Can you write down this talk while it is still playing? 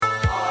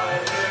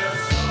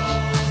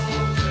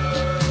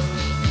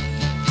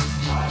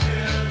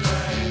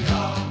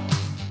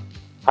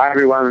Hi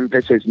everyone,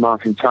 this is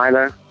Martin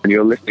Tyler, and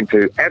you're listening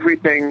to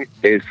Everything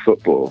is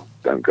Football.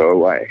 Don't go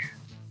away.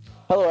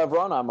 Hello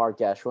everyone, I'm Mark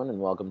Gashwin, and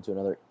welcome to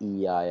another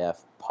EIF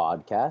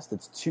podcast.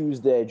 It's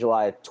Tuesday,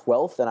 July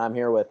 12th, and I'm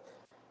here with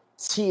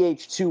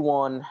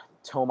TH21,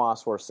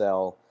 Tomas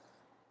Horsell,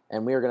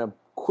 and we are going to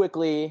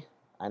quickly,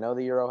 I know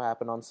the Euro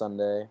happened on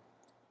Sunday,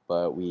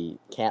 but we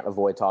can't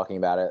avoid talking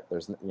about it.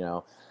 There's,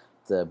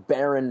 the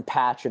barren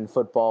patch in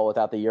football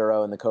without the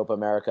Euro and the Copa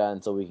America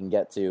until we can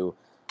get to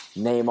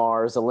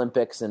Neymar's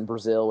Olympics in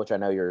Brazil, which I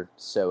know you're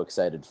so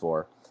excited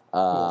for.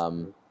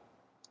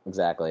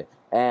 Exactly.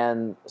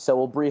 And so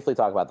we'll briefly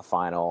talk about the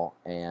final,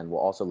 and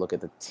we'll also look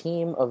at the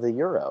team of the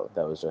Euro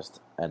that was just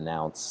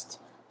announced.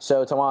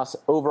 So, Tomas,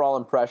 overall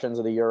impressions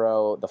of the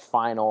Euro, the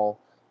final,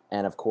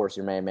 and of course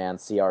your main man,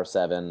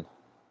 CR7.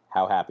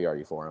 How happy are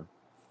you for him?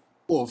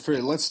 Well,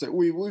 let's start.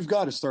 We've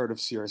got to start with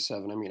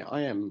CR7. I mean,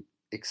 I am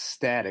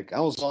ecstatic. I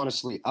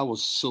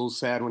was so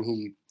sad when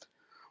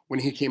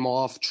he came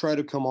off, tried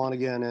to come on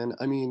again, and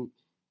I mean,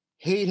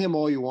 hate him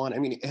all you want. I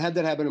mean, had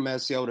that happened to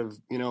Messi,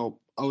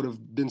 I would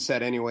have been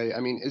sad anyway. I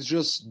mean, it's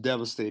just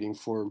devastating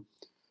for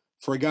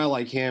a guy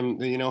like him.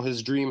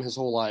 His dream, his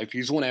whole life.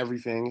 He's won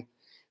everything.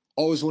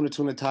 Always wanted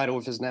to win a title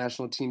with his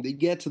national team. They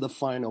get to the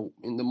final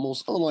in the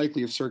most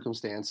unlikely of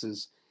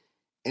circumstances,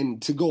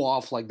 and to go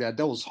off like that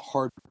was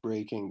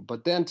heartbreaking.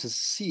 But then to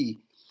see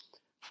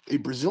a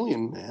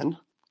Brazilian man,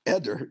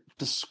 Eder,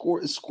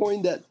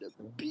 scoring that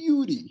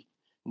beauty.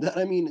 That,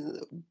 I mean,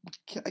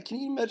 can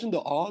you imagine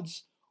the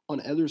odds on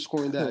Eder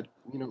scoring that,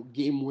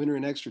 game winner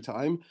in extra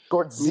time?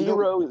 Scored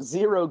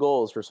zero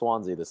goals for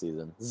Swansea this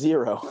season.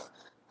 Zero.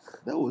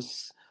 That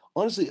was,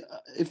 honestly,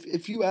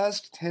 if you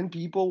ask 10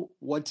 people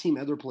what team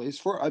Eder plays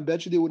for, I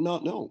bet you they would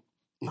not know.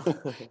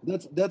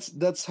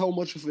 That's how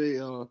much of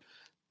a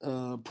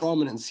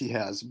prominence he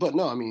has. But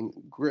no, I mean,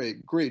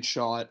 great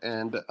shot,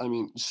 and I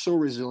mean, so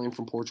resilient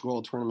from Portugal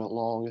all tournament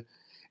long,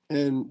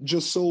 and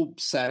just so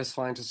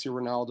satisfying to see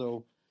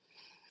Ronaldo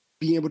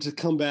being able to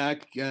come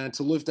back and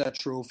to lift that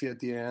trophy at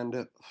the end.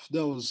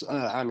 That was,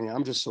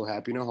 I'm just so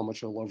happy. You know how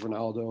much I love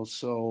Ronaldo.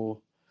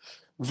 So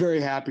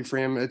very happy for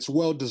him. It's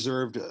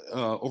well-deserved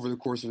over the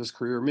course of his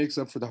career. Makes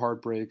up for the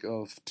heartbreak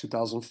of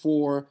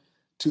 2004,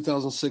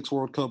 2006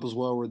 World Cup as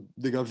well, where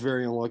they got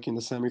very unlucky in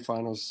the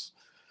semifinals.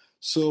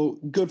 So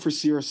good for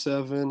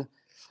CR7.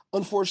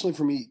 Unfortunately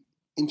for me,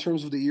 in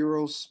terms of the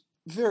Euros,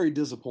 very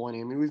disappointing.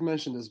 I mean, we've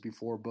mentioned this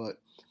before, but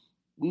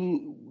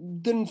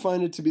didn't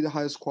find it to be the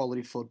highest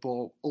quality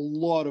football. A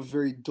lot of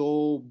very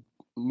dull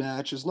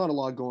matches, not a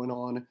lot going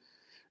on.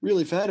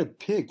 Really, if I had to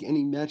pick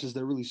any matches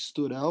that really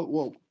stood out,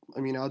 well,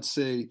 I mean, I'd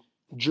say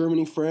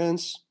Germany,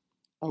 France,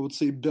 I would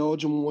say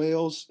Belgium,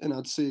 Wales, and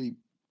I'd say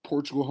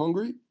Portugal,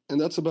 Hungary,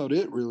 and that's about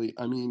it, really.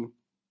 I mean,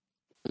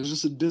 it was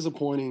just a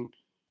disappointing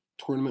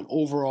tournament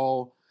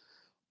overall.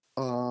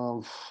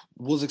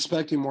 Was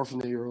expecting more from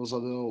the Euros,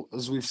 although,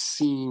 as we've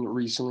seen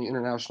recently,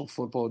 international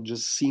football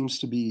just seems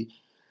to be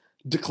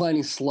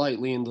declining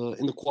slightly in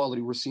the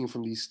quality we're seeing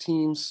from these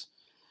teams.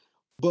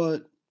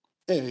 But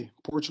hey,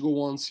 Portugal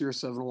won,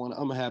 CR7 won.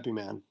 I'm a happy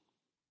man.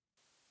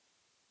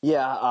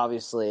 Yeah,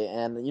 obviously,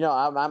 and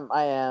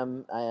I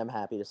am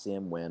happy to see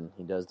him win.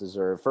 He does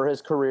deserve, for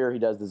his career, he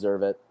does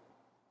deserve it.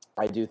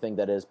 I do think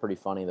that is pretty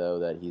funny though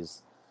that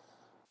he's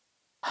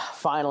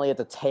finally at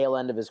the tail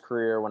end of his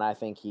career when I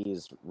think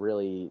he's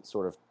really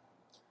sort of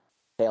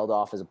tailed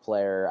off as a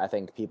player. I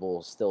think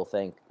people still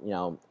think,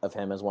 of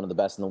him as one of the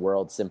best in the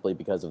world simply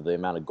because of the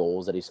amount of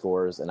goals that he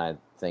scores, and I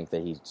think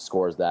that he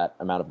scores that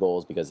amount of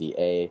goals because he,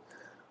 A,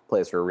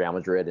 plays for Real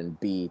Madrid, and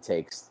B,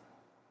 takes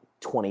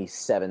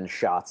 27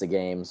 shots a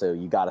game. So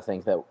you got to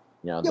think that,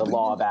 the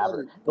law of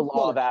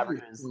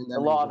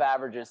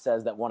averages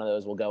says that one of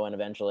those will go in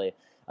eventually.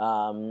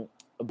 But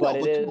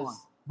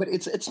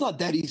it's not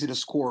that easy to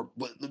score.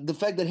 But the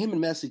fact that him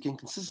and Messi can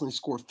consistently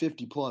score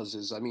 50 plus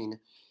is, I mean,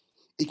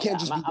 it can't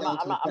just be.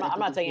 I'm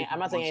not taking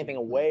anything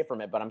away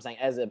from it, but I'm saying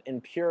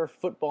in pure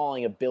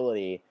footballing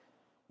ability,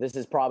 this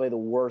is probably the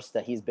worst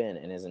that he's been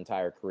in his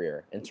entire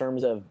career in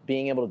terms of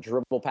being able to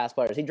dribble past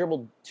players. He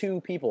dribbled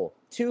two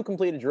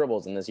completed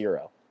dribbles in this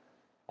Euro.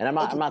 And I'm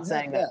not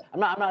saying that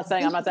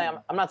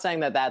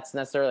that's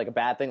necessarily like a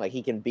bad thing. Like,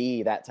 he can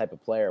be that type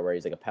of player where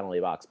he's like a penalty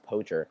box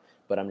poacher.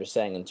 But I'm just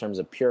saying, in terms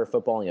of pure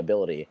footballing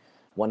ability,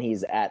 when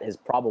he's at his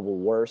probable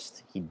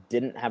worst, he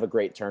didn't have a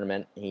great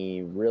tournament.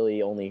 He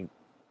really only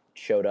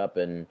showed up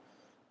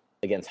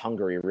against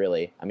Hungary,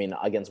 really. I mean,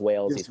 against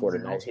Wales, he scored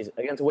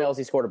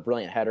a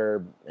brilliant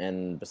header,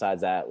 and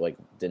besides that,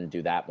 didn't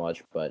do that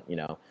much. But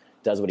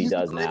does what he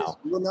does now.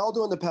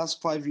 Ronaldo in the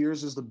past 5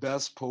 years is the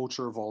best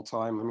poacher of all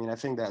time. I mean, I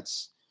think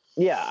that's.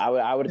 Yeah, I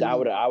would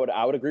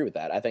agree with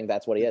that. I think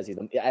that's what he is. He's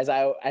as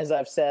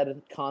I've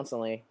said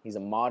constantly, he's a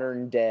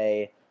modern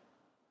day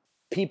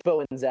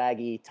Pippo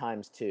Inzaghi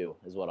times 2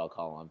 is what I'll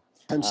call him.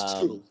 Times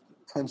 2.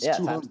 Times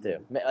 2.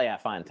 Yeah,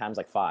 fine. Times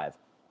 5.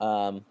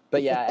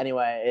 But yeah,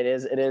 anyway, it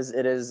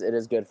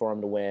is good for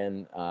him to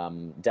win.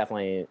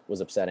 Definitely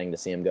was upsetting to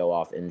see him go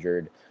off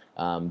injured.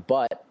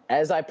 But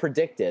as I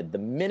predicted, the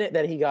minute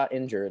that he got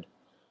injured,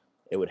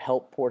 it would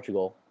help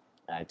Portugal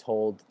I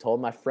told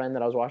my friend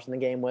that I was watching the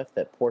game with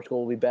that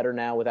Portugal will be better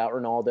now without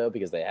Ronaldo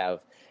because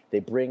they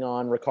bring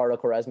on Ricardo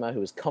Quaresma,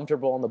 who is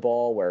comfortable on the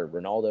ball where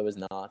Ronaldo is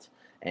not,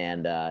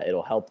 and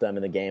it'll help them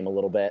in the game a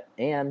little bit.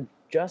 And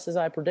just as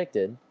I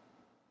predicted,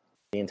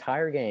 the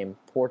entire game,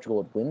 Portugal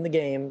would win the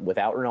game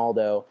without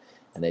Ronaldo,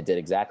 and they did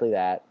exactly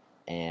that.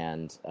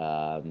 And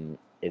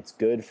it's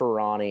good for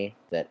Ronnie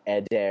that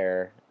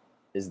Eder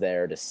is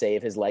there to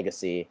save his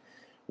legacy,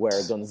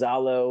 where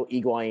Gonzalo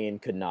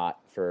Higuain could not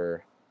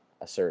for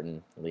a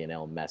certain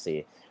Lionel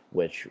Messi,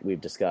 which we've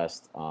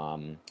discussed,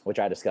 which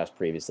I discussed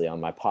previously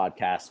on my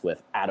podcast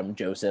with Adam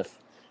Joseph.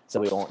 So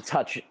we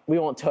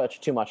won't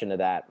touch too much into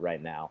that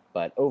right now.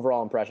 But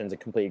overall impressions, I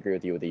completely agree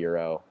with you with the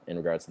Euro in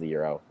regards to the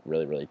Euro.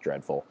 Really, really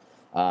dreadful.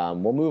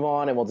 We'll move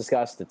on and we'll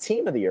discuss the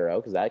team of the Euro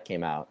because that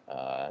came out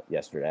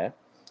yesterday.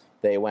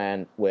 They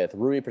went with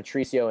Rui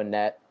Patricio in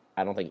net.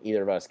 I don't think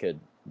either of us could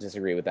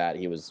disagree with that.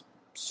 He was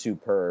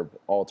superb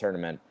all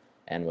tournament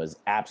and was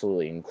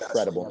absolutely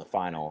incredible in the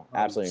final.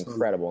 Absolutely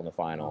incredible in the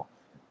final.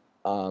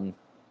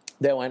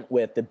 They went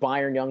with the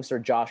Bayern youngster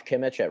Josh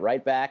Kimmich at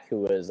right back,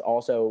 who was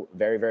also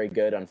very, very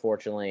good.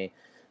 Unfortunately,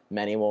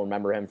 many will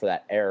remember him for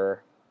that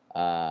error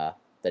that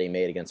he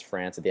made against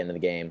France at the end of the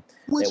game.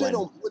 Which I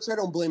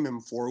don't blame him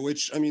for.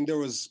 Which, I mean, there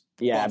was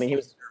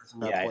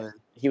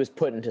he was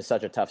put into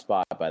such a tough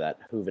spot by that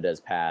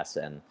Juventus pass,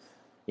 and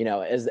you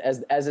know, as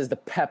is the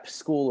Pep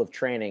school of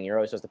training, you're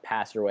always supposed to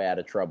pass your way out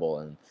of trouble,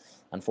 and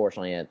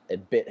unfortunately,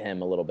 it bit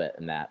him a little bit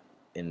in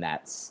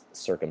that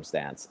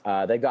circumstance.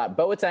 They got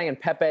Boateng and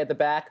Pepe at the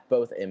back,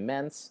 both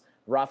immense.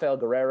 Rafael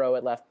Guerreiro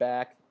at left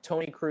back,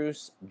 Toni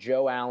Kroos,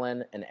 Joe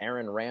Allen, and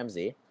Aaron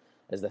Ramsey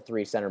as the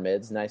three center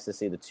mids. Nice to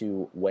see the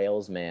two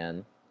Wales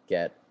man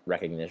get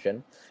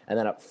recognition. And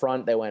then up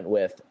front, they went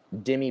with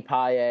Dimi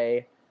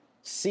Payet,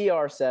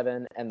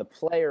 CR7, and the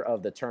player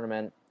of the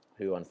tournament,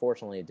 who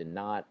unfortunately did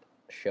not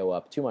show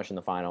up too much in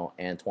the final,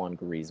 Antoine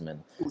Griezmann.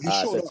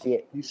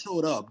 He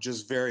showed up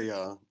just very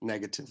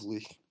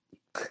negatively.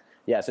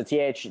 Yeah, so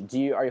TH,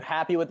 are you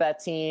happy with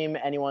that team?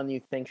 Anyone you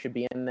think should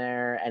be in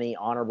there? Any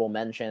honorable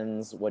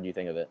mentions? What do you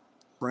think of it?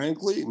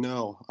 Frankly,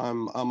 no.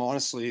 I'm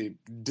honestly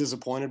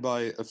disappointed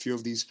by a few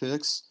of these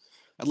picks.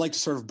 I'd like to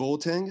start with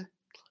Boateng.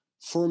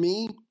 For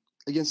me,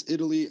 against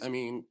Italy, I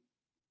mean,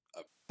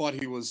 I thought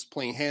he was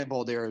playing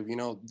handball there. You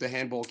know, the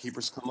handball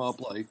keepers come up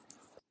like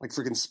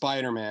freaking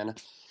Spider-Man.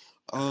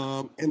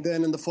 And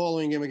then in the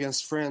following game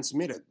against France,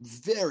 made a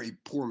very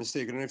poor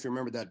mistake. I don't know if you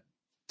remember that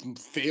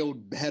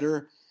failed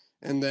header.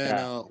 And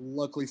then,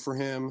 luckily for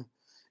him,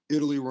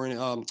 Italy were in.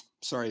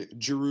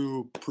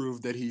 Giroud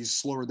proved that he's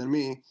slower than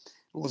me.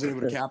 Wasn't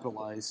able to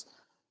capitalize.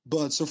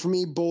 But so for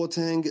me,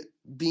 Boateng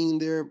being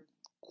there,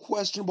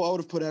 questionable. I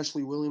would have put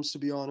Ashley Williams, to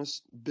be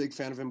honest. Big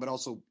fan of him, but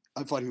also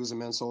I thought he was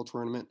immense all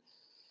tournament.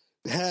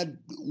 Had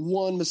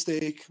one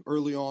mistake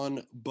early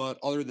on, but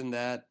other than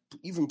that,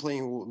 even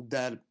playing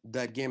that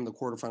game in the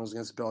quarterfinals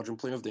against Belgium,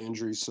 playing with the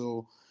injury,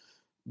 so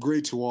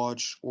great to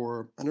watch.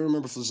 Or I don't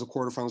remember if it was the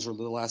quarterfinals or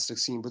the last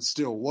 16, but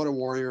still, what a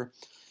warrior.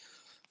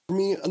 For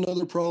me,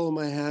 another problem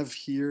I have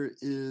here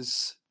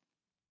is,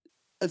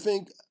 I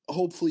think,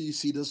 hopefully you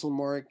see this one,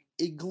 Mark,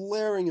 a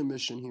glaring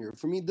omission here.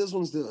 For me, this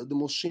one's the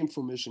most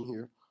shameful omission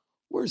here.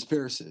 Where's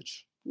Perisic?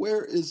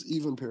 Where is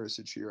Ivan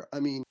Perisic here? I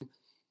mean,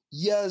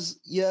 yes,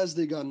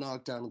 they got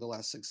knocked down in the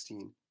last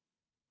 16.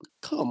 But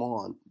come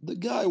on. The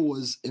guy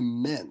was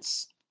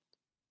immense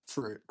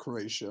for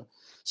Croatia.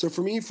 So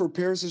for me, for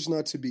Perisic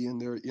not to be in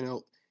there, you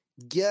know,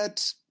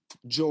 get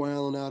Joe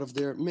Allen out of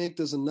there. Make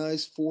this a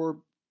nice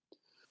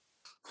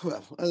I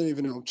don't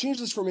even know. Change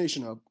this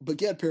formation up, but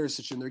get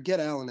Perisic in there. Get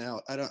Allen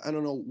out. I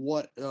don't know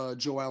what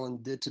Joe Allen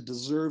did to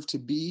deserve to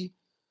be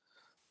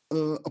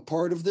a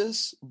part of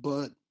this,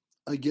 but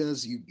I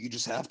guess you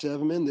just have to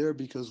have him in there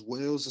because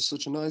Wales is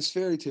such a nice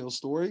fairy tale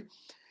story.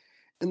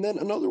 And then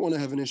another one I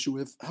have an issue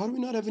with, how do we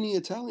not have any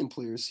Italian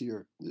players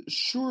here?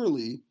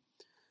 Surely,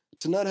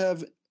 to not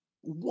have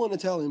one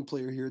Italian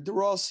player here, De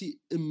Rossi,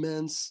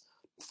 immense,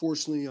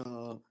 fortunately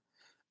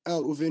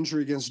out with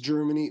injury against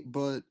Germany,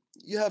 but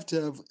you have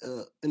to have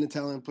an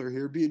Italian player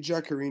here, be it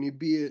Giaccherini,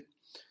 be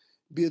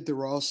it De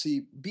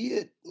Rossi, be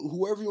it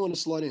whoever you want to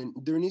slot in.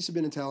 There needs to be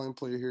an Italian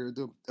player here.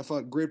 I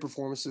thought great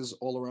performances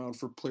all around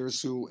for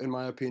players who, in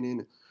my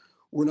opinion,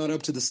 were not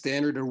up to the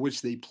standard at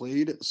which they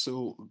played.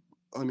 So,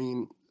 I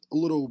mean, a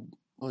little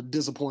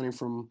disappointing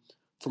from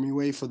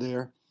UEFA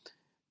there.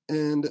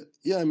 And,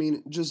 yeah, I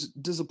mean,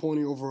 just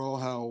disappointing overall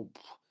how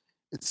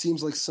it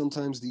seems like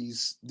sometimes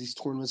these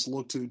tournaments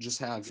look to just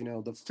have, you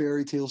know, the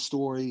fairy tale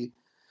story,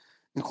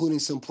 including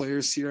some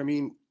players here. I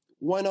mean,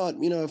 why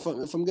not, you know, if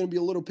I'm going to be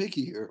a little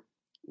picky here,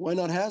 why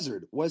not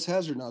Hazard? Why is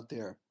Hazard not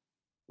there?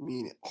 I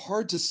mean,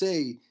 hard to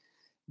say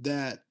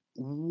that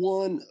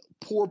one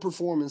poor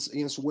performance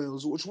against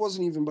Wales, which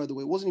wasn't even, by the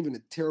way, wasn't even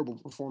a terrible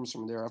performance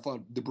from there. I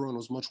thought De Bruyne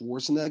was much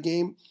worse in that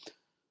game.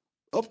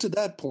 Up to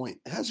that point,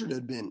 Hazard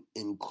had been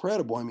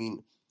incredible. I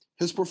mean,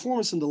 his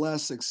performance in the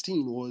last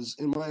 16 was,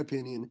 in my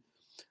opinion,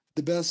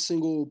 the best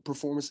single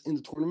performance in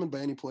the tournament by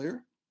any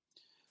player.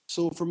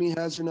 So for me,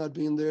 Hazard not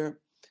being there,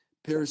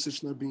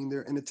 Perisic not being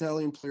there, an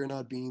Italian player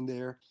not being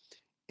there,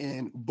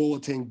 and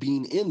Boateng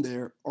being in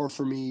there are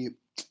for me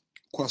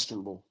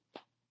questionable.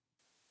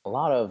 A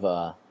lot of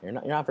you're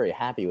not very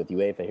happy with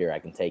UEFA here. I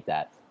can take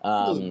that.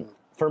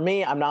 For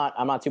me, I'm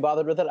not too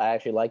bothered with it. I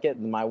actually like it.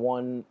 My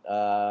one,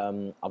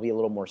 I'll be a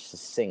little more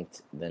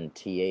succinct than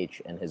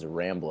TH and his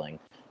rambling,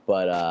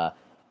 but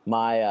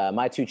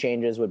my two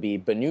changes would be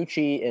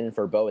Bonucci in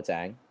for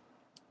Boateng,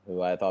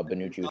 who I thought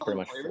Bonucci was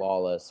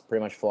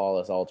pretty much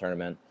flawless all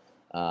tournament.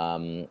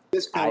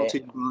 This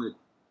penalty,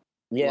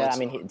 yeah, I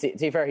mean, to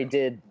be fair, he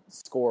did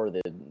score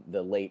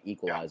the late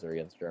equalizer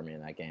against Germany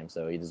in that game,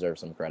 so he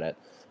deserves some credit.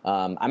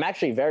 I'm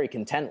actually very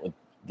content with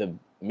the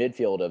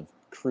midfield of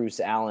Kroos,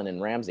 Allen,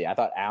 and Ramsey. I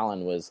thought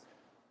Allen was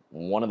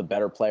one of the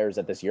better players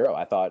at this Euro.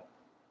 I thought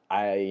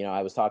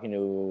I was talking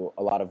to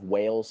a lot of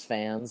Wales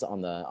fans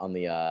on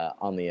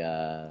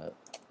the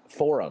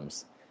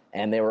forums,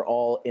 and they were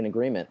all in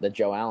agreement that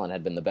Joe Allen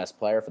had been the best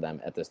player for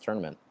them at this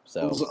tournament.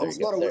 So I was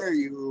not aware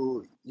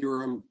you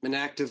were an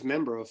active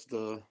member of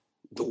the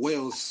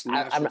Wales.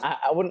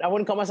 I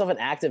wouldn't call myself an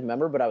active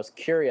member, but I was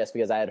curious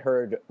because I had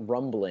heard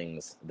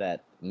rumblings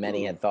that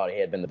many had thought he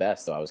had been the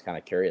best. So I was kind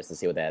of curious to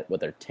see what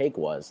their take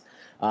was.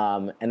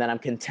 And then I'm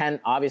content,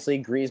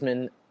 obviously,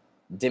 Griezmann,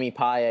 Demi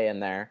Paye in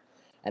there.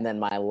 And then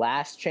my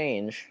last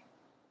change,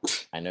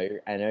 I know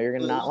you're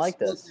gonna not like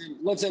this.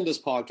 Let's end this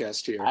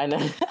podcast here. I know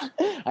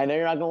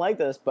you're not gonna like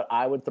this, but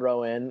I would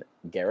throw in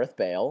Gareth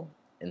Bale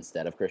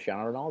instead of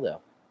Cristiano Ronaldo.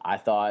 I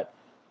thought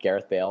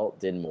Gareth Bale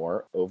did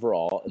more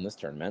overall in this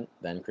tournament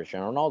than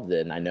Cristiano Ronaldo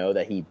did. And I know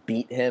that he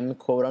beat him,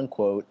 quote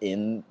unquote,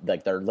 in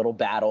like their little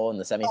battle in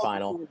the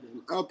semifinal.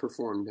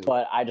 Outperformed him.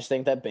 But I just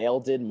think that Bale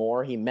did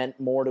more. He meant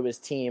more to his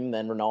team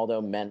than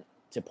Ronaldo meant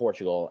to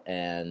Portugal.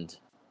 And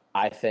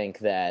I think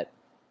that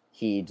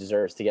he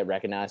deserves to get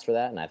recognized for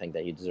that. And I think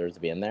that he deserves to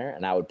be in there.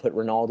 And I would put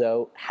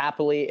Ronaldo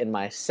happily in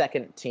my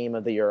second team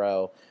of the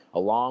Euro,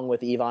 along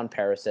with Ivan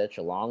Perisic,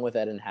 along with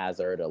Eden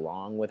Hazard,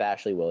 along with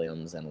Ashley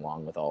Williams, and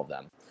along with all of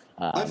them.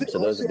 I think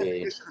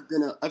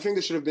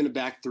there should have been a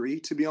back three,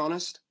 to be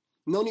honest.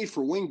 No need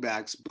for wing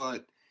backs,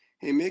 but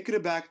hey, make it a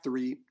back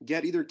three.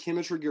 Get either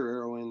Kimmich or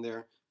Guerrero in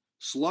there.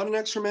 Slot an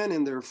extra man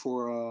in there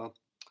for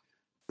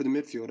the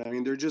midfield. I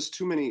mean, there are just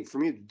too many for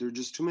me. There are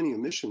just too many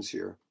omissions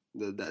here.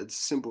 That's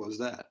simple as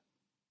that.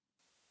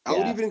 I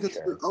would even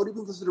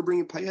consider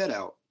bringing Payet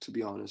out, to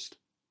be honest.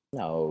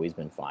 No, he's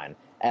been fine.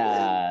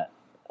 I'm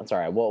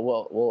sorry.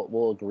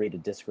 We'll agree to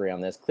disagree on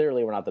this.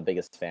 Clearly, we're not the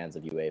biggest fans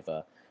of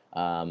UEFA.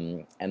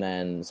 And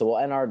then, so we'll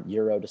end our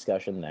Euro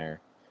discussion there,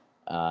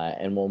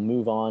 and we'll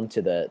move on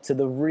to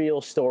the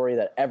real story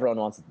that everyone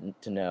wants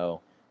to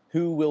know: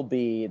 who will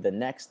be the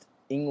next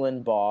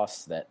England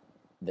boss that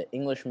the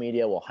English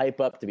media will hype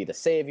up to be the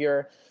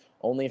savior,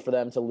 only for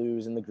them to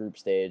lose in the group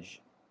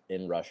stage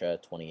in Russia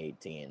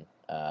 2018.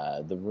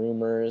 The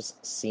rumors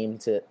seem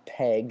to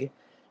peg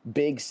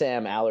Big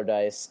Sam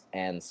Allardyce,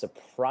 and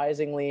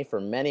surprisingly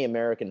for many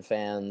American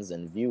fans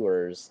and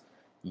viewers,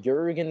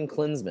 Jurgen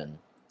Klinsmann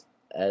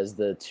as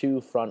the two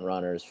front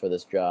runners for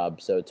this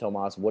job. So,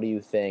 Tomas, what do you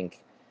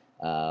think?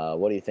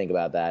 What do you think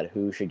about that?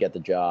 Who should get the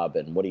job,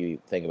 and what do you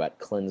think about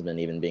Klinsmann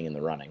even being in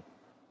the running?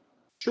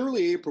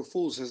 Surely April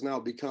Fools has now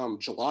become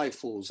July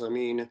Fools. I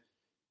mean,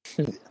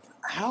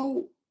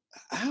 how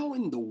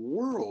in the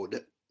world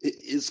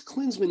is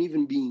Klinsmann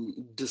even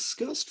being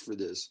discussed for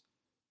this?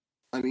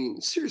 I mean,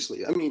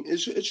 seriously. I mean, it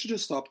should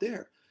just stop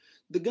there.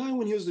 The guy,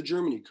 when he was the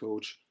Germany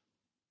coach,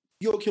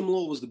 Joachim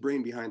Löw was the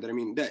brain behind it. I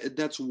mean,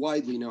 that's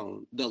widely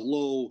known, that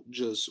Löw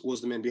just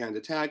was the man behind the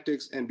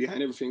tactics and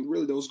behind everything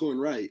really that was going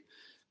right.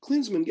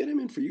 Klinsmann, get him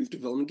in for youth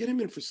development, get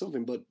him in for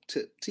something, but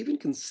to even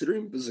consider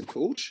him as a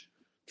coach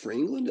for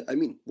England, I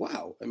mean,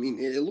 wow. I mean,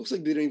 it looks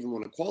like they don't even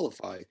want to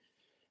qualify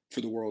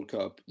for the World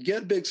Cup.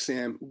 Get Big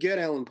Sam, get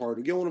Alan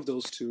Pardew, get one of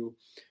those two.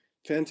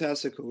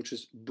 Fantastic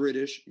coaches,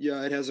 British.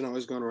 Yeah, it hasn't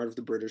always gone right with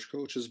the British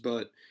coaches,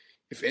 but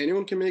if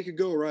anyone can make it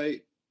go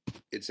right,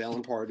 it's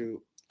Alan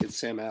Pardew. It's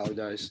Sam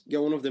Allardyce.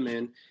 Get one of them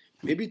in.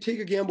 Maybe take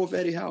a gamble with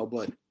Eddie Howe,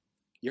 but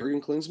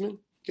Jurgen Klinsmann,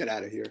 get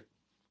out of here.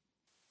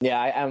 Yeah,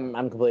 I'm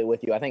completely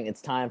with you. I think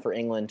it's time for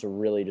England to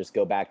really just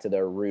go back to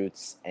their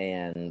roots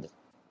and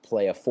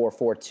play a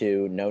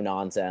 4-4-2, no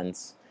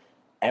nonsense.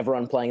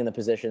 Everyone playing in the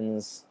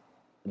positions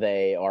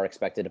they are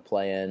expected to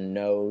play in.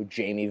 No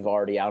Jamie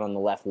Vardy out on the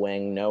left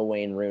wing. No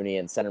Wayne Rooney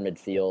in center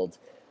midfield.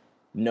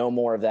 No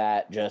more of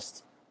that.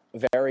 Just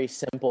very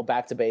simple,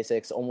 back to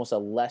basics, almost a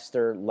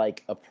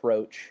Leicester-like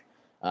approach.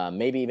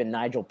 Maybe even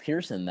Nigel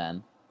Pearson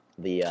then,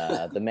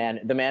 the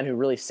man who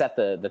really set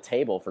the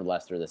table for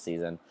Leicester this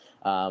season.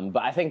 But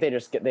I think they've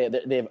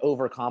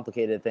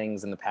overcomplicated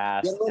things in the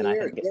past.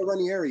 Get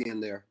Ranieri in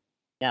there.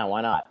 Yeah,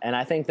 why not? And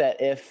I think that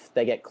if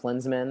they get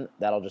Klinsmann,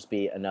 that'll just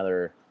be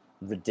another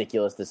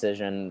ridiculous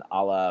decision,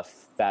 a la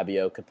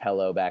Fabio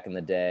Capello back in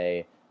the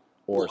day,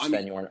 or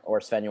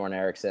Sven-Göran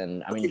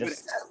Eriksson. I mean,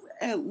 just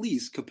at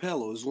least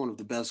Capello is one of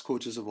the best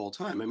coaches of all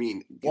time. I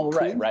mean,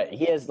 right.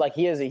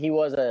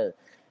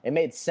 It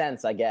made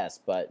sense, I guess,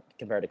 but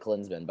compared to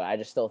Klinsmann. But I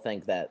just still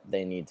think that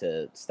they need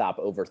to stop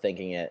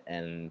overthinking it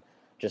and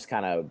just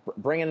kind of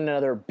bring in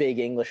another big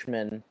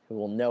Englishman who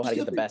will know how to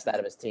get the best out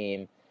of his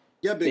team.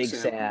 Yeah, Big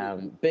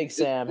Sam. Big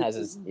Sam has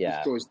his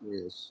choice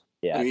there is.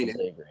 Yeah, I mean,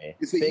 completely agree.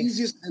 It's the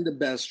easiest and the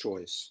best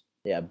choice.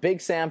 Yeah,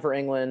 Big Sam for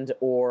England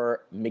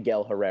or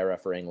Miguel Herrera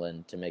for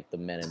England to make the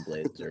Men in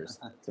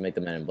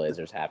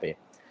Blazers happy.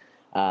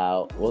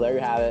 Well, there you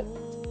have it.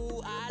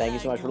 Thank you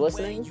so much for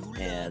listening,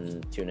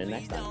 and tune in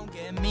next time. Don't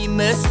get me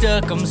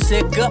mistook, I'm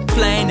sick of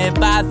playing it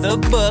by the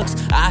books.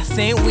 I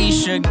think we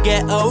should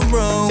get a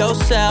room.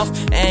 Yourself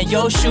and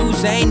your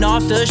shoes ain't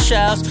off the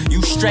shelves.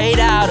 You straight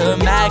out of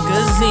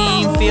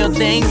magazine, feel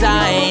things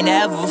I ain't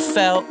ever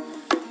felt.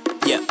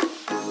 Yeah.